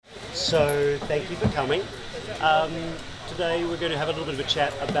So thank you for coming. Today we're going to have a little bit of a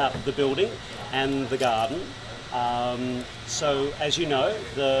chat about the building and the garden. So as you know,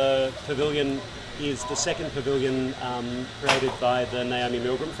 the pavilion is the second pavilion created by the Naomi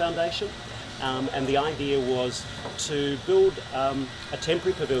Milgram Foundation. And the idea was to build a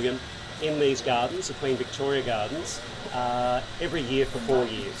temporary pavilion in these gardens, the Queen Victoria Gardens, every year for 4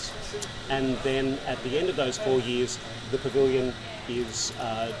 years. And then at the end of those 4 years, the pavilion is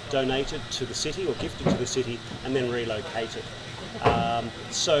donated to the city or gifted to the city and then relocated.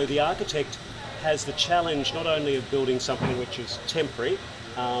 So the architect has the challenge not only of building something which is temporary,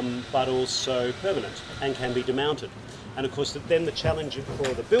 but also permanent and can be demounted. And of course then the challenge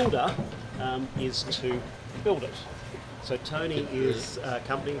for the builder is to build it. So Tony is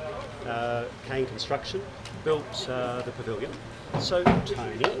company, Kane Construction, built the pavilion. So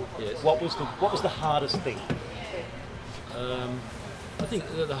Tony, yes. what was the hardest thing? I think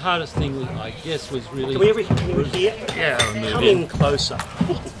the hardest thing, I guess, was really... Can we hear? Yeah, I'll move Come in closer.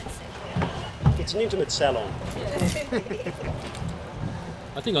 It's an intimate salon.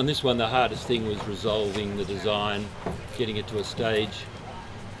 I think on this one the hardest thing was resolving the design, getting it to a stage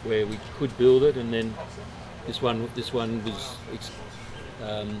where we could build it, and then this one was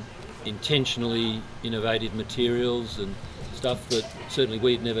intentionally innovative materials and stuff that certainly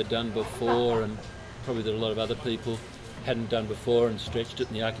we'd never done before, and probably that a lot of other people hadn't done before, and stretched it,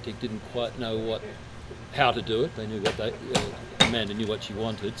 and the architect didn't quite know how to do it. They knew what Amanda knew what she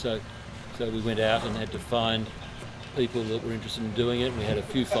wanted, so we went out and had to find people that were interested in doing it, and we had a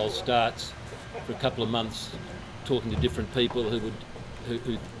few false starts for a couple of months talking to different people who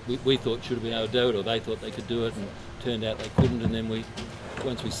we thought should have been able to do it, or they thought they could do it, and turned out they couldn't. And then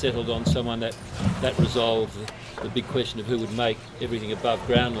once we settled on someone, that resolved the big question of who would make everything above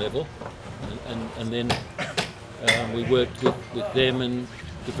ground level, and then we worked with them and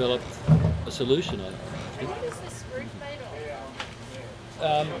developed a solution, I think. What is this roof made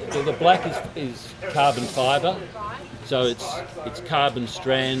of? The black is carbon fibre, so it's carbon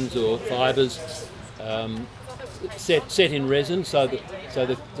strands or fibres set in resin. So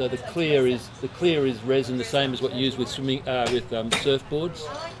the clear is resin, the same as what you use with surfboards,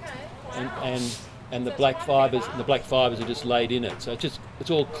 and the black fibres are just laid in it. So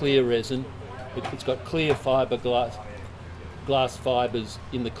it's all clear resin. It's got clear glass fibres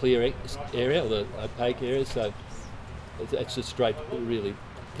in the clear area or the opaque area. So it's just straight, really,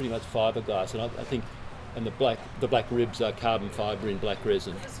 pretty much fiberglass. And I think, and the black ribs are carbon fibre in black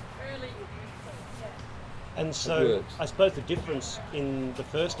resin. And so I suppose the difference in the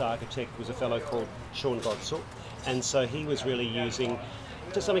first architect was a fellow called Sean Godsill, and so he was really using,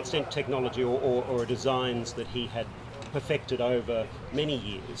 to some extent, technology or designs that he had perfected over many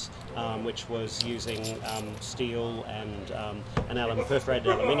years, which was using steel and perforated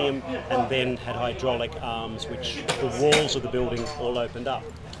aluminium, and then had hydraulic arms which the walls of the building all opened up.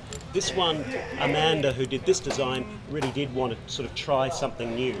 This one, Amanda, who did this design, really did want to sort of try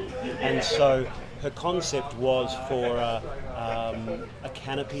something new, and so her concept was for a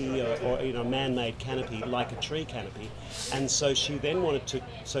canopy or a man-made canopy, like a tree canopy, and so she wanted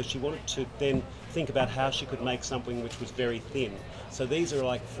to then think about how she could make something which was very thin. So these are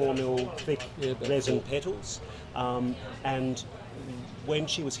like 4mm thick resin petals, and when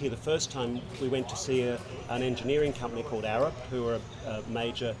she was here the first time, we went to see an engineering company called Arup, who are a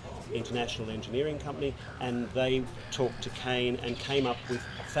major international engineering company, and they talked to Kane and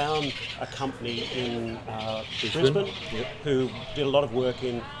found a company in Brisbane who did a lot of work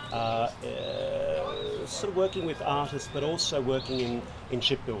in sort of working with artists, but also working in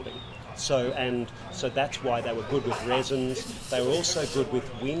shipbuilding. So that's why they were good with resins. They were also good with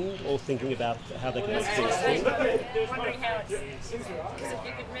wind, or thinking about how they can make things thin. Wondering how it's, because if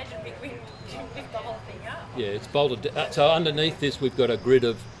you could imagine big wind, you'd lift the whole thing up. Yeah, it's bolted. So underneath this, we've got a grid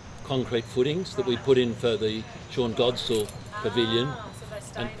of concrete footings that we put in for the Sean Godsill pavilion,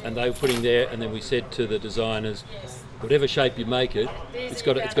 and they were putting there. And then we said to the designers, whatever shape you make it, it's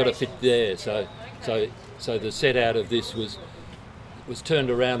got to fit there. So the set out of this was turned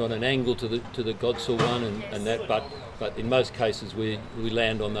around on an angle to the Godsill one, and that, but in most cases we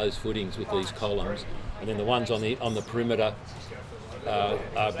land on those footings with these columns, and then the ones on the perimeter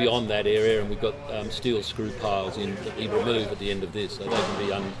are beyond that area, and we've got steel screw piles in that we remove at the end of this, so they can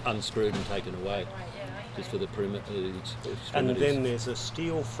be unscrewed and taken away, just for the perimeter. And then there's a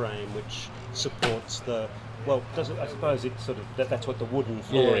steel frame which supports the. Well, I suppose it's sort of that's what the wooden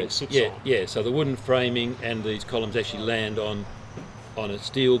flooring sits on. Yeah. So the wooden framing and these columns actually land on a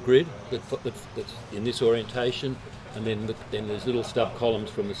steel grid that's in this orientation, and then there's little stub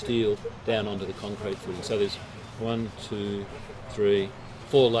columns from the steel down onto the concrete footing. So there's 1, 2, 3,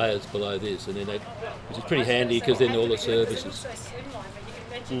 4 layers below this, and then which is pretty handy because then all the services. So slimline, but you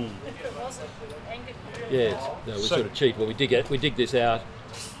can imagine if it wasn't anchored. Yes, no, we're sort of cheap. Well, we dig this out,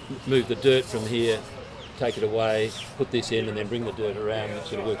 move the dirt from here, take it away, put this in, and then bring the dirt around. It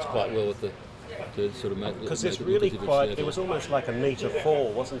sort of works quite well with to sort of make. Because there's really quite. There was almost like a metre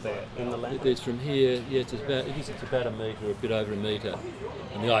fall, wasn't there, in the land? There's from here. Yeah, it's about a metre, a bit over a metre.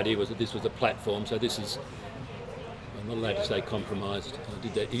 And the idea was that this was a platform. So this is. I'm not allowed to say compromised.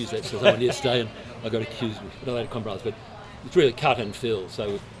 I use that to someone yesterday, and I got accused. I'm not allowed to compromise, but it's really cut and fill.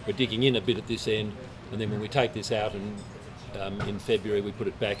 So we're digging in a bit at this end, and then when we take this out, and in February we put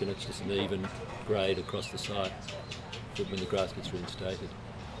it back, and it's just an even grade across the site when the grass gets reinstated.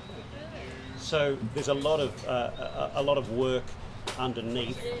 So there's a lot of work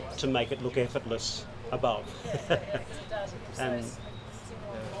underneath to make it look effortless above. And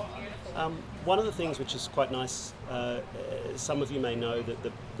one of the things which is quite nice, some of you may know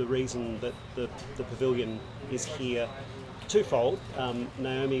that the reason that the pavilion is here twofold.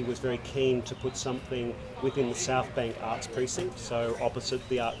 Naomi was very keen to put something within the South Bank Arts Precinct, so opposite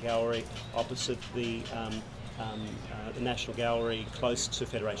the Art Gallery, opposite the National Gallery, close to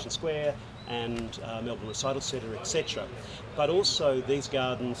Federation Square and Melbourne Recital Centre, etc. But also these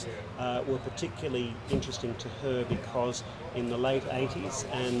gardens were particularly interesting to her because in the late 80s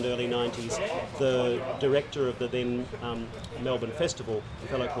and early 90s, the director of the then Melbourne Festival, a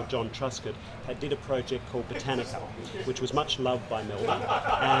fellow called John Truscott, did a project called Botanica, which was much loved by Melbourne.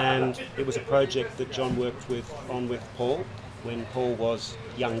 And it was a project that John worked on with Paul when Paul was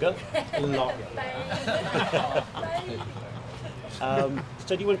younger, a lot younger.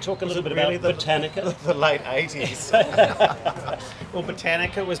 So do you want to talk a little bit about Botanica? The late 80s. Well,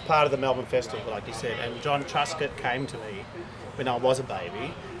 Botanica was part of the Melbourne Festival, like you said, and John Truscott came to me when I was a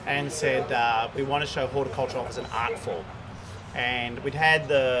baby and said, we want to show horticulture off as an art form. And we'd had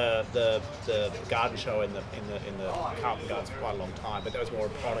the garden show in the Carlton Gardens for quite a long time, but that was more a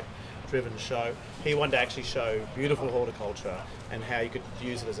product-driven show. He wanted to actually show beautiful horticulture and how you could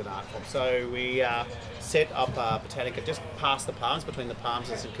use it as an art form. So we set up Botanica just past the Palms, between the Palms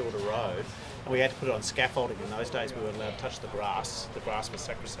and St Kilda Road, and we had to put it on scaffolding. In those days we weren't allowed to touch the grass. The grass was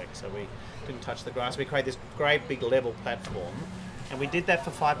sacrosanct, so we didn't touch the grass. We created this great big level platform, and we did that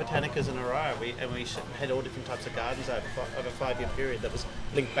for 5 Botanicas in a row. We had all different types of gardens over a 5-year period that was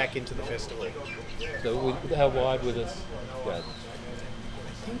linked back into the festival. So how wide were the gardens?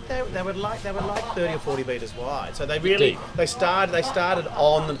 I think they were like 30 or 40 metres wide. So they started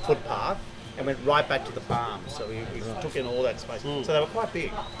on the footpath and went right back to the Palms. So we took in all that space. So they were quite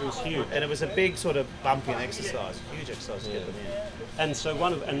big. It was huge, and it was a big sort of bumping exercise, huge exercise to get them in. And so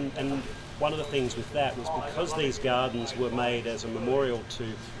one of the things with that was because these gardens were made as a memorial to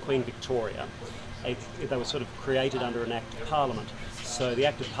Queen Victoria, they were sort of created under an Act of Parliament. So the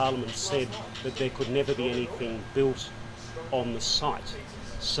Act of Parliament said that there could never be anything built on the site.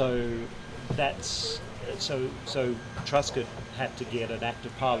 So Truscott had to get an Act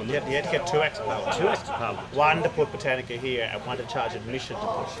of Parliament. You had to get 2 Acts of Parliament. 2 Acts of Parliament. One to put Botanica here and one to charge admission to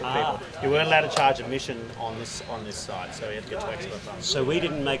put people. You weren't allowed to charge admission on this site, so you had to get 2 Acts of Parliament. So we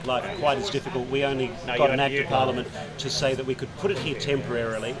didn't make life quite as difficult. We only got an Act of Parliament to say that we could put it here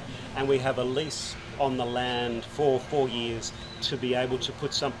temporarily, and we have a lease on the land for 4 years to be able to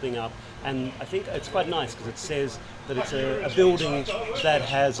put something up. And I think it's quite nice because it says that it's a building that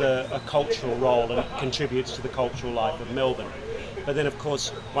has a cultural role and contributes to the cultural life of Melbourne. But then, of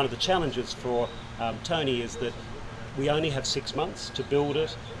course, one of the challenges for Tony is that we only have 6 months to build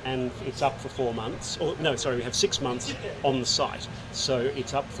it, and it's up for 4 months. We have 6 months on the site, so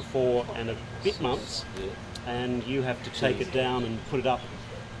it's up for 4 and a bit months, and you have to take it down and put it up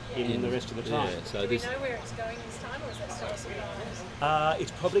in the rest of the time. Do we know where it's going this time, or is that still a surprise?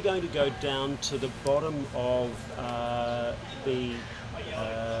 It's probably going to go down to the bottom of the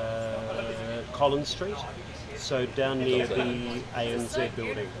Collins Street, so down near the ANZ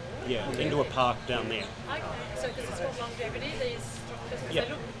building. Yeah, into a park down there. Okay, so because it's got longevity, these Yep.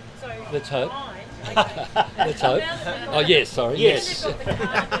 they look so Let's hope. fine. Let's hope. Oh yes, sorry. Yes. They've got the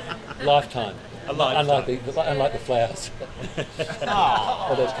carbon. A Lifetime. lifetime. Unlike the flowers.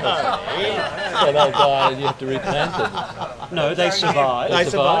 Oh, that's so they'll die and you have to replant them. No, they survive. They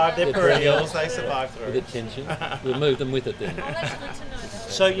survive. They're They're perennials. They survive through. With attention. We'll move them with it then. Oh, that's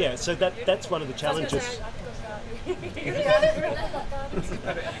good to know. So that's one of the challenges. We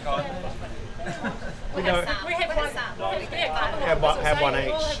know. We have one. Have one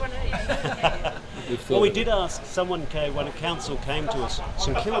each. We'll have one each. thought Well, we of did it. ask, someone came, when a council came to us,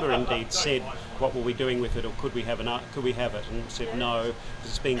 St Kilda indeed said, what were we doing with it, or could we have it? And said no, because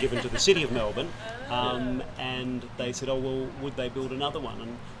it's been given to the City of Melbourne. And they said, oh, well, would they build another one?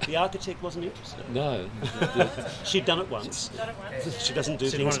 And the architect wasn't interested. No. She'd done it once. Done it once. She doesn't do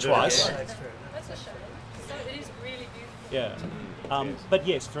She didn't things want to do it twice. again. That's a shame. So it is really beautiful. Yeah. But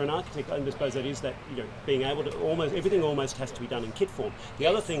yes, for an architect, I suppose that is that, being able to everything almost has to be done in kit form. The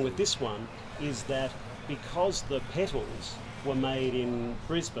other thing with this one is that because the petals were made in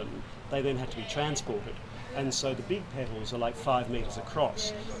Brisbane, they then had to be transported. And so the big petals are like 5 metres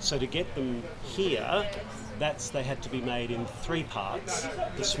across. So to get them here, they had to be made in 3 parts.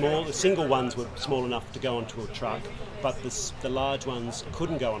 The single ones were small enough to go onto a truck, but the large ones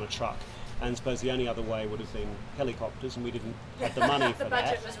couldn't go on a truck. And I suppose the only other way would have been helicopters, and we didn't have the money for The that.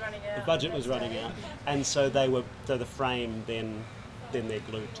 budget was running out. The budget was running out, and so the frame then they're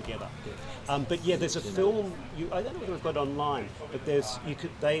glued together. But yeah, there's a film. I don't know whether we've got it online, but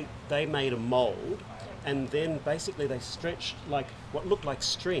they made a mould, and then basically they stretched like what looked like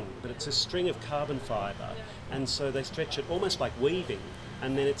string, but it's a string of carbon fibre, and so they stretch it almost like weaving,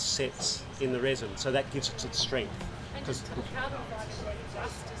 and then it sets in the resin, so that gives it its strength. And just the carbon fibre won't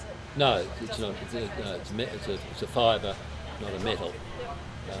rust, is it? No, it's not. It's a fibre, not a metal.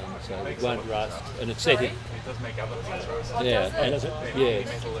 So it won't rust, and it's set in. It does make other things rust. Yeah, and Does it? yeah, Any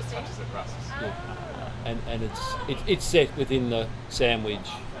metal that touches it rusts. and it's set within the sandwich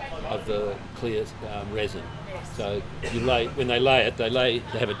of the clear resin. So when they lay it, they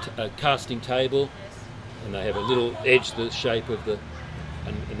have a casting table, and they have a little edge the shape of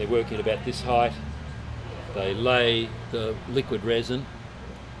and they're working at about this height. They lay the liquid resin,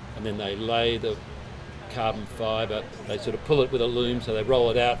 and then they lay the carbon fibre. They sort of pull it with a loom, so they roll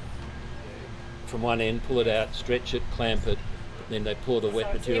it out from one end, pull it out, stretch it, clamp it, then they pour the wet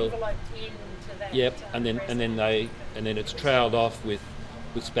So it's material. enveloped into that. Yep, and then it's troweled off with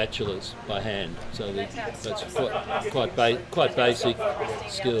spatulas by hand. So that's quite basic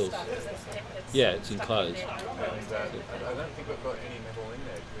skills. Yeah, it's enclosed. And I don't think we've got any metal in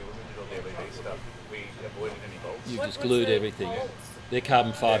there. When we did all the LED stuff, we avoided any bolts. You What just was glued the everything. bolts? They're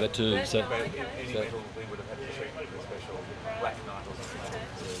carbon fibre too. So But any metal, we would have had to treat with a special black knife or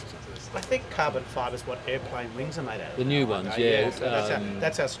something. I think carbon fibre is what airplane wings are made out of. the new ones, Okay, yeah, so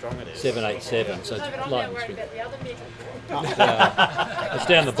that's how strong it is. 787. So No, it's but I'm light now and worried strong. about the other metal. It's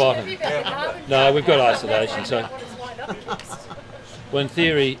down the bottom. Have you got the carbon No, fibre? we've got isolation. So, What it's lined up against. well, in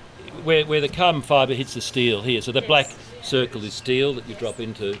theory, where the carbon fibre hits the steel here, so the black circle is steel that you drop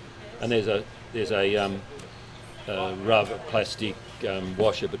into, and there's a rubber plastic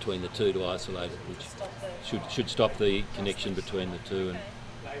washer between the two to isolate it, which should stop the connection between the two and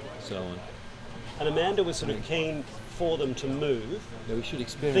so on. And Amanda was sort of keen for them to move. Yeah, we should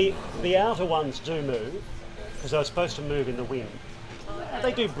experiment. The outer ones do move, because they were supposed to move in the wind.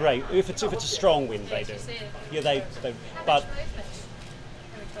 They do break if it's a strong wind. They do. Yeah, they. But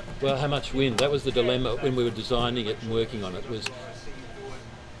Well, how much wind? That was the dilemma when we were designing it and working on it. Was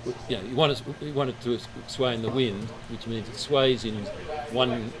you want it to sway in the wind, which means it sways in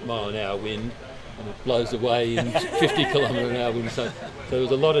 1 mile an hour wind, and it blows away in 50 kilometre an hour wind. So there was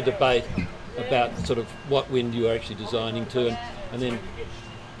a lot of debate about sort of what wind you were actually designing to, and then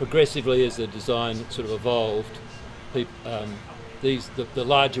progressively as the design sort of evolved, the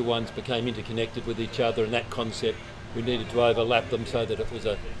larger ones became interconnected with each other, and that concept we needed to overlap them so that it was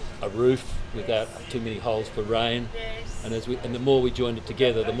a roof without too many holes for rain. Yes. And the more we joined it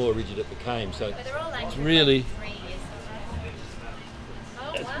together, the more rigid it became. So But they're all like it's really 3 years.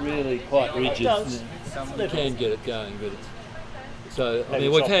 Oh, it's wow. really quite rigid. does. You can get it going, but it's so. I Maybe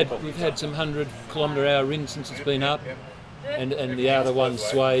mean, it's we've had some 100-kilometre-hour winds since it's been up, and the outer ones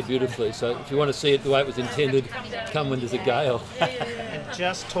sway beautifully. So if you want to see it the way it was intended, come when there's a gale. And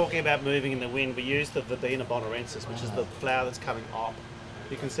just talking about moving in the wind, we use the Verbena bonarensis, which is the flower that's coming up.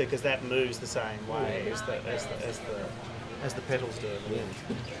 You can see because that moves the same way as the petals do in the wind.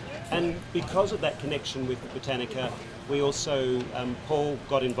 and because of that connection with Botanica, we also Paul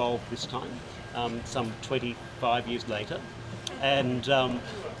got involved this time, some 25 years later, and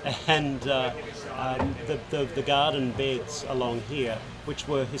the garden beds along here, which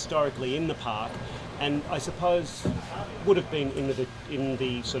were historically in the park, and I suppose would have been in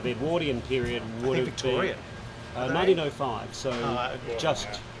the sort of Edwardian period, would have Victorian. been 1905. So just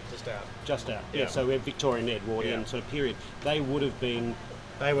out. Yeah. So we're Victorian Edwardian Yeah. sort of period. They would have been.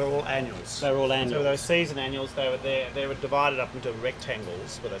 They were all annuals. They were all annuals. So those season annuals, they were divided up into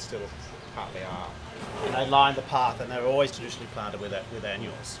rectangles, where they still partly are. And they lined the path, and they were always traditionally planted with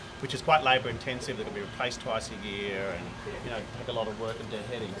annuals, which is quite labour intensive. They can be replaced twice a year, and take a lot of work and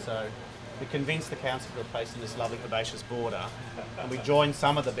deadheading. So we convinced the council to replace in this lovely herbaceous border, and we joined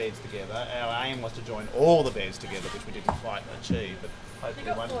some of the beds together. Our aim was to join all the beds together, which we didn't quite achieve, but hopefully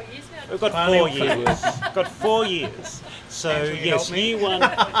You've got one. 4 years now. We've got Finally, 4 years. Got 4 years. So Andrew, you yes,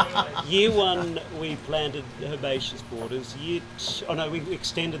 help me? year one we planted herbaceous borders. We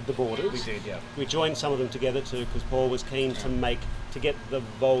extended the borders. We did, yeah. We joined some of them together too because Paul was keen to get the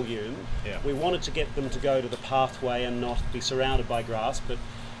volume. Yeah. We wanted to get them to go to the pathway and not be surrounded by grass, but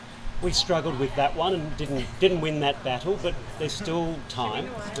we struggled with that one and didn't win that battle, but there's still time.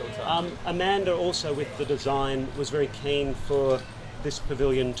 Amanda also with the design was very keen for this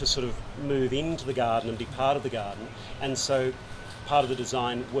pavilion to sort of move into the garden and be part of the garden, and so part of the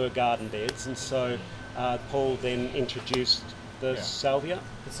design were garden beds, and so Paul then introduced the salvia.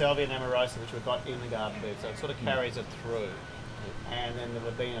 The salvia and amorosa, which we've got in the garden bed, so it sort of carries it through. And then the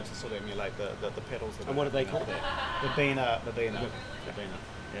verbena to sort of emulate the petals. And what are they called? Verbena.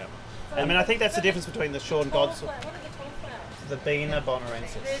 Yeah. I mean, I think that's the difference between the Sean God's What are the cauliflowers? Verbena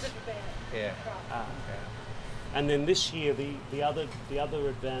bonarensis. They're the verbena. Yeah. And then this year, the other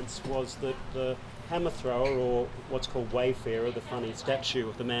advance was that the hammer thrower, or what's called Wayfarer, the funny statue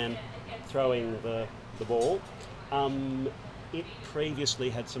of the man throwing the ball, it previously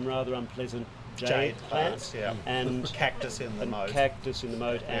had some rather unpleasant jade plants, yeah. and Cactus in the moat. cactus in the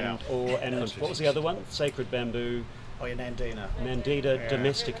moat, and what was the other one? Sacred bamboo, Oh, yeah, Nandina. Nandina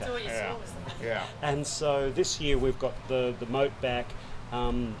domestica. That's all you Yeah. saw was the Yeah. And so this year we've got the moat back,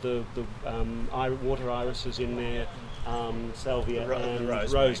 the water irises in there, salvia The and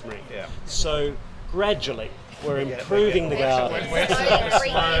rosemary. Yeah. So gradually we're improving the garden. We're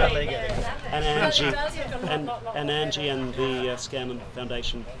slowly getting there. And Angie and lot Angie and the Scanlon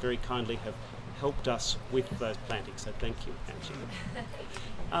Foundation very kindly have helped us with those plantings. So thank you, Angie.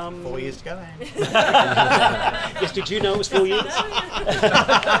 4 years to go. Yes, did you know it was 4 years?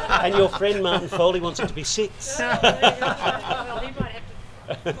 And your friend Martin Foley wants it to be 6. Well, he might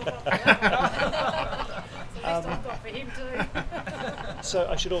have to pop up. So at least I've got for him too. So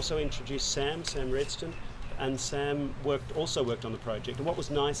I should also introduce Sam Redston, and Sam also worked on the project. And what was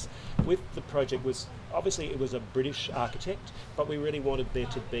nice with the project was obviously it was a British architect, but we really wanted there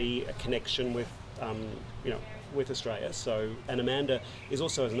to be a connection with, with Australia. So, and Amanda is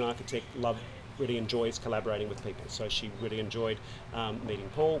also as an architect really enjoys collaborating with people. So she really enjoyed meeting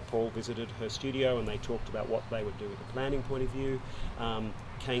Paul. Paul visited her studio and they talked about what they would do with a planning point of view.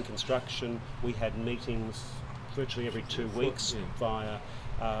 Kane Construction, we had meetings virtually every 2 weeks via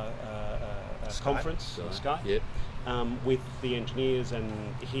Skype. conference, Skype, Yep. with the engineers and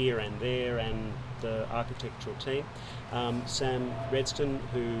here and there and the architectural team. Sam Redston,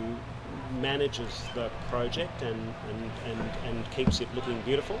 who manages the project and keeps it looking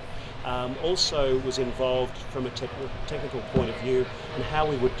beautiful, also was involved from a technical point of view in how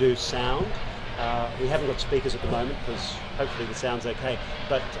we would do sound. We haven't got speakers at the moment because hopefully the sound's okay,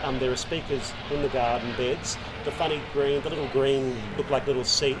 but there are speakers in the garden beds. The little green look like little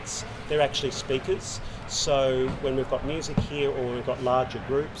seats. They're actually speakers. So when we've got music here or we've got larger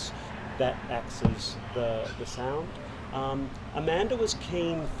groups, that acts as the sound. Amanda was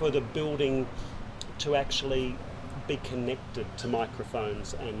keen for the building to actually be connected to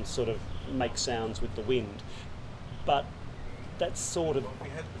microphones and sort of make sounds with the wind, but that's sort of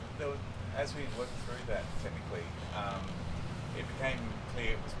As we worked through that technically, it became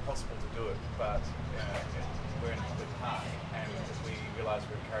clear it was possible to do it, but we're in a public park and we realised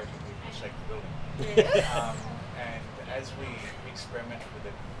we're encouraging people to shake the building. And as we experimented with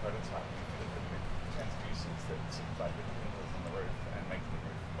it in the prototype, we did with transducers that sit like little windows on the roof and make the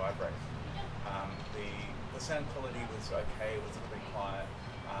roof vibrate. The sound quality was okay, it was a little bit quiet,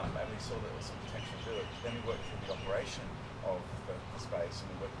 and we saw that there was some potential to do it. Then we worked through the operation of the space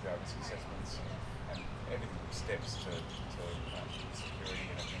and we worked with our risk assessments and everything from steps to security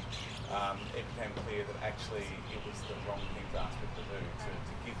and everything. It became clear that actually it was the wrong thing to ask people to do,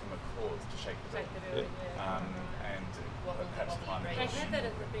 to give them a cause to shake the building. And perhaps climate. They had that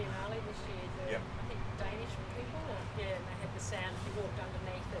at the Biennale this year, Yep. I think Danish people, and they had the sound, you walked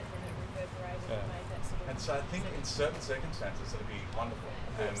underneath it and it reverberated and made that sort of... And so I think in certain circumstances it'll be wonderful.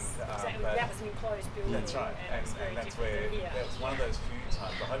 Yes, exactly. But That was an enclosed building. that's right, and it's very that's different where than here. that was one of those few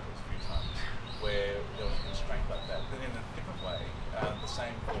times, I hope it was a few times, where there was a constraint like that. But in a different way, the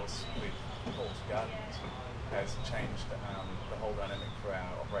same course with Paul's Gardens has changed the whole dynamic for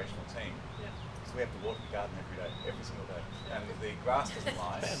our operational team. So we have to water the garden every single day, and the grass doesn't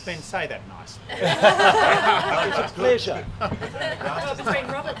lie. Ben, say that nicely. it's a pleasure. Well, between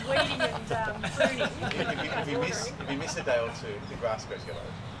Robert weeding and pruning. If you miss a day or two, the grass goes yellow.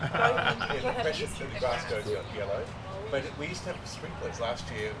 The grass goes yellow, But we used to have sprinklers last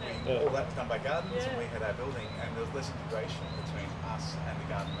year. All that was done by gardens, and we had our building, and there was less integration between us and the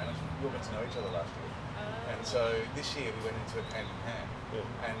garden management. We all got to know each other last year. And so this year we went into it hand in hand,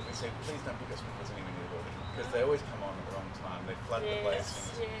 and we said, please don't put your sprinklers anywhere near the building, because they always come on at the wrong time. They flood the place,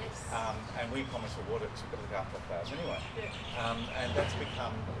 and we promise to water it, so we've got to look after the flowers anyway. And that's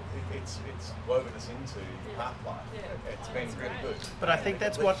become, it's woven us into the park life. It's been really good. But I think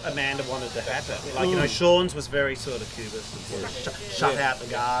that's what Amanda wanted to happen. Like, you know, Sean's was very sort of cubist and shut out the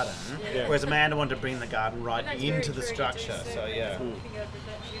garden, whereas Amanda wanted to bring the garden right into the structure. So yeah.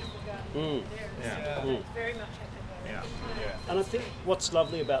 Very much And I think what's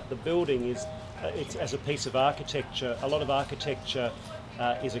lovely about the building is it's as a piece of architecture. A lot of architecture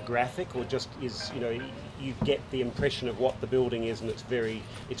is a graphic, or just is, you know, you get the impression of what the building is, and it's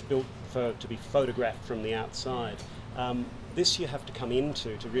built to be photographed from the outside. This you have to come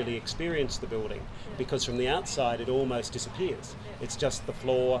into to really experience the building, because from the outside it almost disappears. It's just the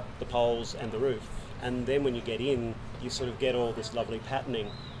floor, the poles and the roof. And then when you get in, you sort of get all this lovely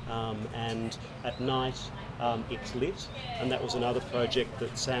patterning. And at night it's lit, and that was another project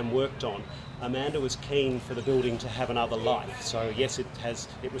that Sam worked on. Amanda was keen for the building to have another life. So yes, it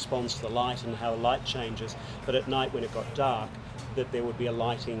responds to the light and how the light changes, but at night when it got dark, that there would be a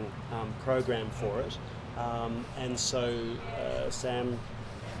lighting program for it. And so Sam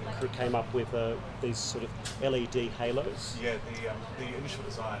came up with these sort of LED halos. Yeah, the initial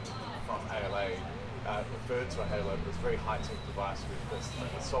design from ALA referred to a halo, but it was a very high-tech device with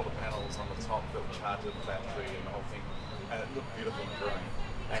the solar panels on the top that would charge the battery and the whole thing, and it looked beautiful in the room.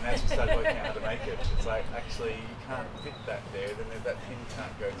 And as we started working out how to make it, it's like, actually you can't fit that there, then that pin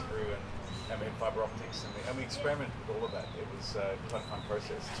can't go through, and we had fibre optics, and we experimented with all of that. It was quite a fun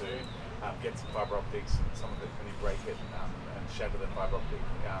process to get some fibre optics, and some of it, when you break it and shatter the fibre optic,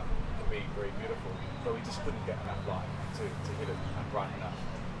 can be very beautiful, but we just couldn't get enough light to hit it bright enough.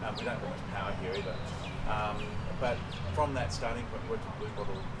 We don't have much power here either. But from that starting point, we worked with Blue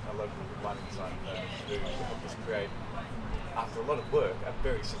Bottle, a local lighting design firm, to help us create, after a lot of work, a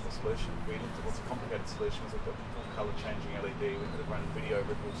very simple solution. We looked at lots of complicated solutions. We've got full colour changing LED, we could have run video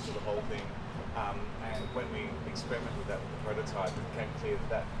ripples to the whole thing. And when we experimented with that with the prototype, it became clear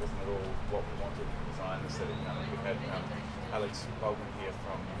that wasn't at all what we wanted in design. Instead, we had Alex Baldwin here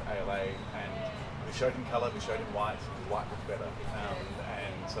from ALA, and we showed him colour, we showed him white, and white looked better.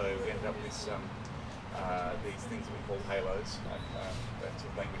 And so we ended up with these things that we call halos. That sort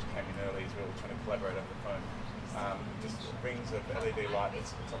of language came in early as we were trying to collaborate over the phone. Just rings of LED light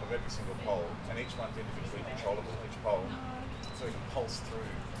that's on top of every single pole, and each one's individually controllable, each pole, so we can pulse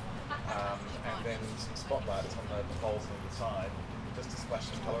through. And then some spotlights on the poles on the side, just to splash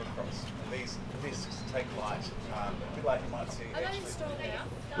some colour across. And these discs take light, a bit like you might see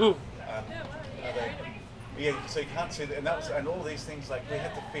actually. Yeah, so you can't see that, and all these things, like we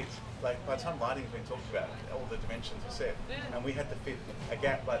had to fit, like by the time lighting's been talked about, all the dimensions were set, and we had to fit a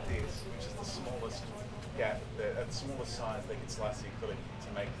gap like this, which is the smallest gap, at the smallest size they could slice the acrylic to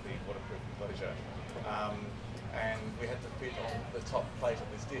make the waterproof enclosure. And we had to fit on the top plate of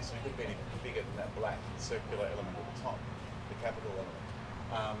this disc, so it couldn't be any bigger than that black circular element at the top, the capital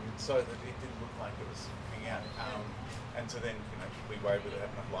element, so that it didn't look like it was coming out. And so then, we worried whether it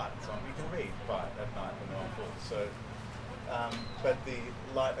had enough light and so on. You can read at night when they're on full. So, but the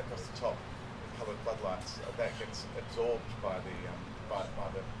light across the top, the coloured floodlights, that gets absorbed by the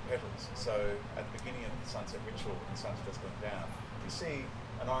petals. So at the beginning of the sunset ritual, when the sun's just gone down, you see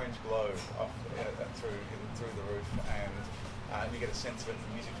an orange glow through the roof, and you get a sense of it.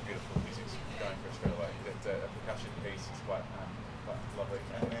 The music's beautiful. The music's going for it straight away. A percussion piece is quite lovely.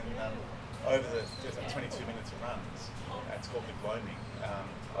 And then over the 22 minutes it runs, it's called the gloaming.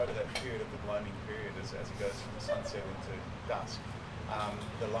 Over that period of the gloaming period, as it goes from sunset into dusk,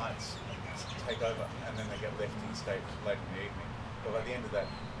 the lights take over, and then they get left in state late in the evening. But by the end of that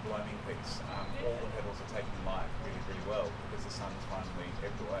gloaming piece, all the petals are taking light really, really well, because the sun's finally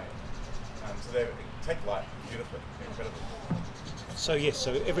ebbed away. So they take light beautifully, incredibly. So yes,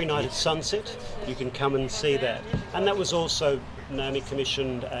 so every night at sunset you can come and see that. And that was also, Naomi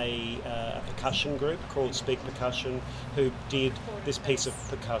commissioned a percussion group called Speak Percussion, who did this piece of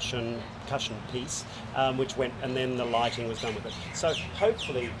percussion piece, which went, and then the lighting was done with it. So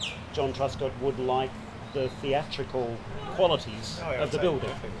hopefully John Truscott would like the theatrical qualities of the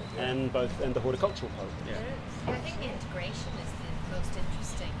building, and the horticultural part. Yeah. I think the integration is the most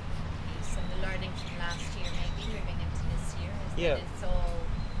interesting piece, and the learning from last year, maybe moving into this year, is that it's all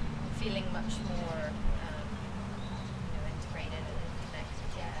feeling much more integrated and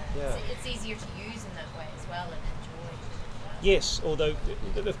connected. It's easier to use in that way as well, and enjoy. Yes, although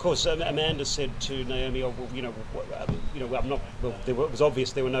of course Amanda said to Naomi, "Oh, well, I'm not." Well, it was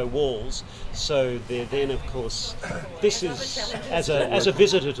obvious there were no walls, so then of course, this is as a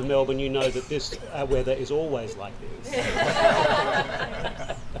visitor to Melbourne, you know that this weather is always like this.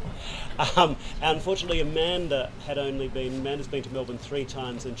 Unfortunately, Amanda's been to Melbourne 3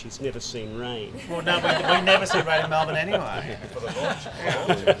 times and she's never seen rain. Well, no, we never see rain in Melbourne anyway. For the launch,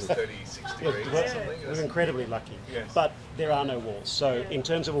 it was 36 degrees or something. We're incredibly lucky. Yes. But there are no walls. So in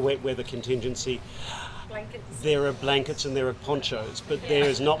terms of a wet weather contingency, Blankets. there are blankets and there are ponchos, but there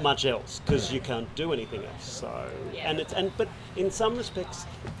is not much else because you can't do anything else. So but in some respects,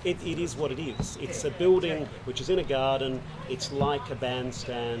 it is what it is. It's a building which is in a garden. It's like a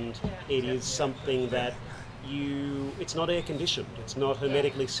bandstand. It is something that it's not air conditioned. It's not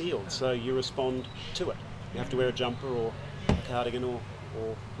hermetically sealed. So you respond to it. You have to wear a jumper or a cardigan or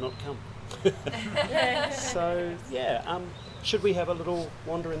not come. So should we have a little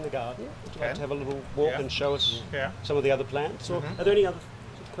wander in the garden? Would you like to have a little walk and show us some of the other plants? Or are there any other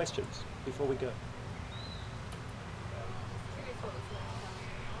questions before we go?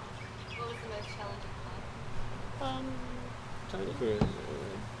 What was the most challenging part? I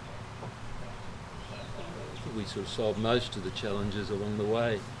think we sort of solved most of the challenges along the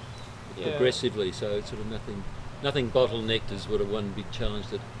way, progressively. So it's sort of nothing bottlenecked is what one big challenge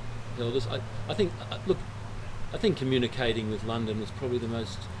that held us. I think communicating with London was probably the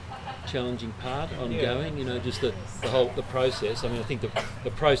most challenging part ongoing. Just the process. I mean, I think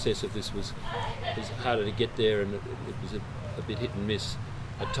the process of this was harder to get there, and it was a bit hit and miss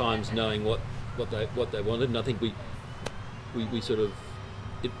at times, knowing what they wanted. And I think we sort of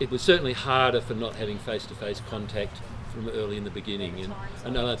it was certainly harder for not having face-to-face contact from early in the beginning.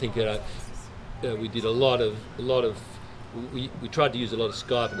 And I think we did a lot of we tried to use a lot of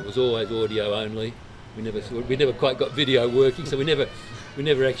Skype, and it was always audio only. We never quite got video working, so we never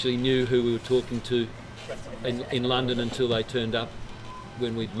actually knew who we were talking to in London until they turned up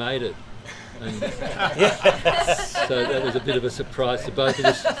when we'd made it. And so that was a bit of a surprise to both of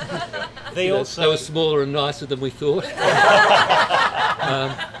us. They were smaller and nicer than we thought. And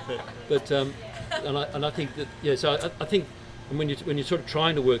I think that so I think when you're sort of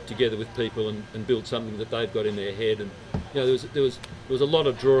trying to work together with people and build something that they've got in their head, and there was a lot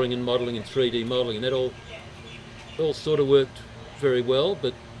of drawing and modelling and 3D modelling, and that all sort of worked very well.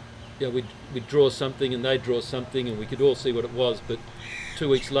 But we'd draw something and they'd draw something, and we could all see what it was. But 2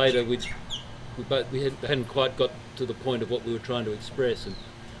 weeks later, we hadn't quite got to the point of what we were trying to express, and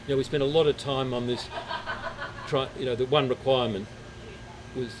we spent a lot of time on this. The one requirement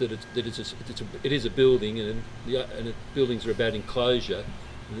was that it is a building, and buildings are about enclosure.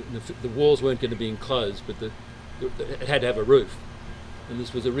 The walls weren't going to be enclosed, but it had to have a roof. And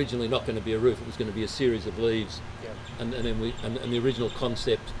this was originally not going to be a roof; it was going to be a series of leaves. And then the original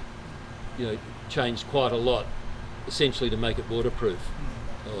concept, changed quite a lot, essentially to make it waterproof.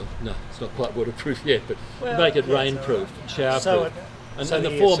 Oh, no, it's not quite waterproof yet, but make it rainproof, showerproof.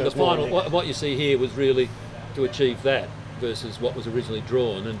 What you see here was really to achieve that versus what was originally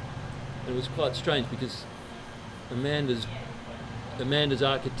drawn, and it was quite strange because Amanda's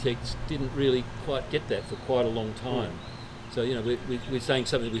architects didn't really quite get that for quite a long time. So we're saying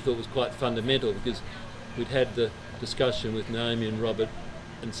something we thought was quite fundamental, because we'd had the discussion with Naomi and Robert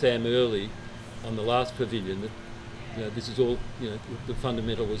and Sam early on the last pavilion that this is all, the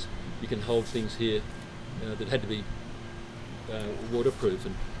fundamental was you can hold things here that had to be waterproof,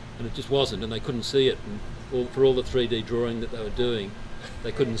 and it just wasn't, and they couldn't see it, and for all the 3D drawing that they were doing,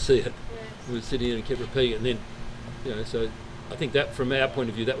 they couldn't see it. We were sitting here and kept repeating it, and then, so I think that from our point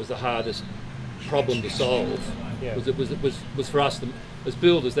of view, that was the hardest problem to solve. Was for us, as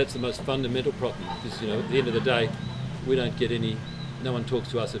builders, that's the most fundamental problem, because at the end of the day, we don't get any. No one talks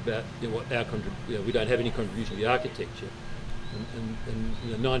to us about what our we don't have any contribution to the architecture, and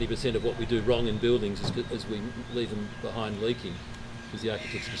 90% of what we do wrong in buildings is we leave them behind leaking, because the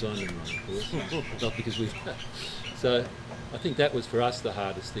architects designed them wrong, of course, not because we've. So I think that was for us the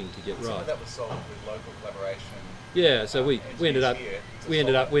hardest thing to get right. Some of that was solved with local collaboration. Yeah, so we ended up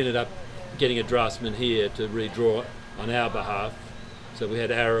getting a draftsman here to redraw on our behalf. So we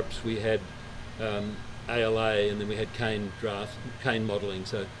had Arabs, we had ALA, and then we had Kane modelling.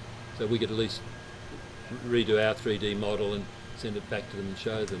 So we could at least redo our 3D model and send it back to them and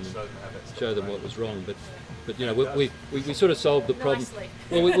show them what was wrong. But we sort of solved the problem.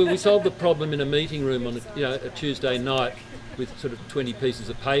 Well, we solved the problem in a meeting room on a Tuesday night with sort of 20 pieces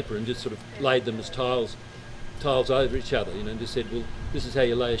of paper, and just sort of laid them as tiles over each other, and just said, well, this is how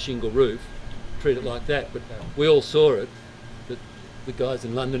you lay a shingle roof, treat it like that. But we all saw it, but the guys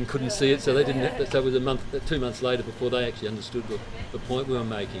in London couldn't see it, so they didn't. So it was 2 months later before they actually understood the point we were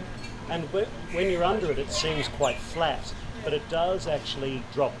making. And when you're under it, it seems quite flat, but it does actually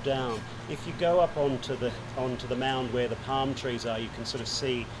drop down. If you go up onto the mound where the palm trees are, you can sort of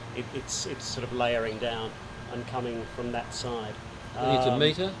see it's sort of layering down and coming from that side. I think it's a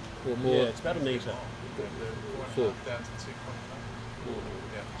metre or more. Yeah, it's about a metre. Four. Down to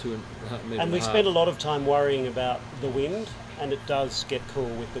 2.5. 2.5 metre. And we spent a lot of time worrying about the wind, and it does get cool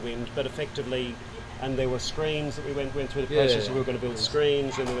with the wind, but effectively, and there were screens that we went through the process, and we were going to build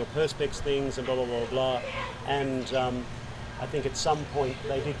screens, and there were perspex things, and blah, blah, blah, blah. And I think at some point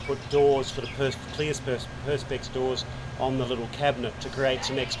they did put doors for the clear perspex doors on the little cabinet to create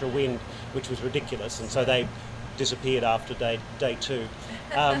some extra wind, which was ridiculous, and so they disappeared after day 2.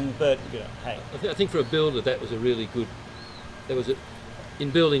 But hey, I think for a builder that was a really good. In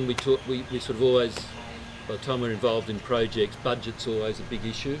building we sort of always, by the time we're involved in projects, budget's always a big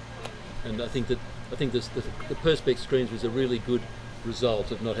issue, and I think the perspex screens was a really good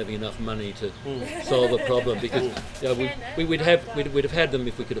result of not having enough money to solve a problem, because we'd have had them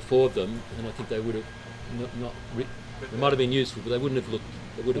if we could afford them, and I think they would have they might have been useful, but they wouldn't have looked.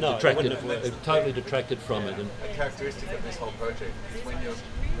 They would have detracted. They've totally detracted from it. And a characteristic of this whole project is when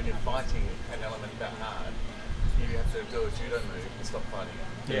you're fighting an element that hard, you have to do a judo move to stop fighting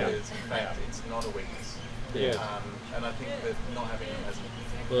it. Because in fact, it's not a weakness. And I think that not having them hasn't.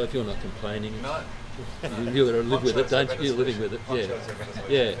 Well, if you're not complaining, no. You've got to live with it, don't you? You're living with it.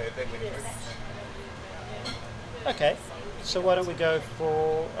 Yeah. Okay, so why don't we go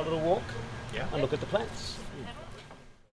for a little walk Yeah. and look at the plants?